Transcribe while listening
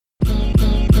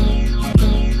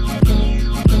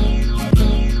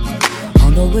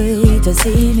wait to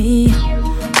see me.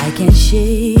 I can't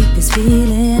shake this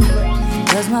feeling,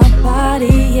 'cause my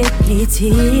body, it needs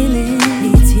healing,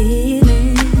 needs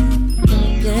healing.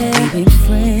 Yeah, we've been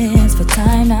friends for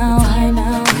time now.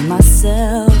 Be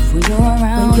myself when you're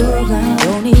around.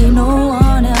 Don't need no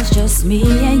one else, just me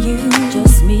and you,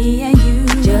 just me and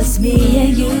you, just me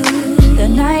and you. The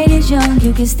night is young,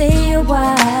 you can stay a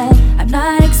while. I'm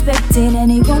not expecting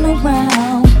anyone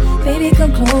around. Baby,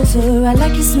 come closer, I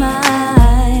like your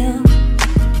smile.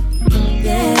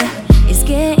 Yeah, it's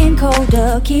getting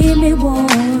colder, keep me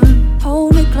warm.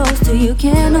 Hold me close till you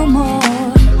can't no more.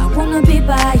 I wanna be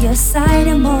by your side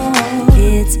and more.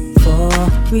 It's for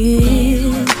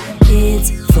real, it's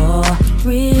for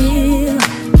real,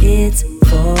 it's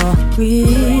for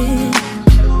real.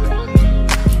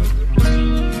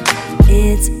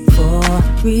 It's for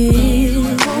real,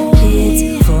 it's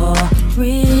for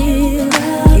real,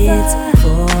 it's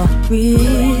for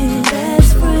real.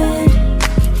 Best friend.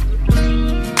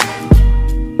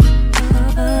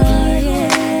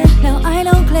 Yeah. Now I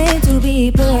don't claim to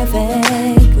be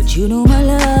perfect, but you know my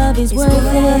love is worth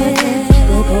it.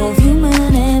 We're both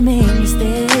human and make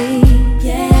mistakes.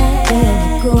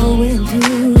 Yeah, going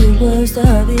through the worst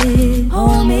of it.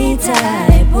 Hold me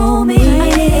tight, hold me. I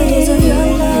need ages of your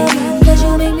love, 'cause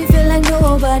you make me feel like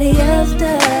nobody else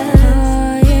does.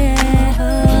 Yeah.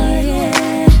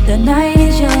 The night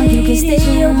is young, you can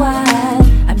stay a while.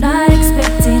 I'm not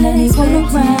expecting anyone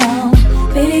around.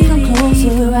 Baby, come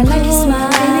closer, I like your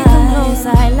smile. Baby, come close,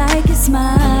 I like your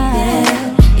smile.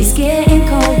 Yeah. It's getting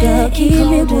colder, keep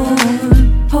me warm.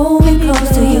 Hold me close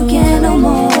till you can't no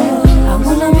more. I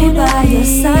wanna be by your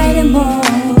side and more.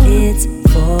 It's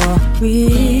for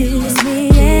real.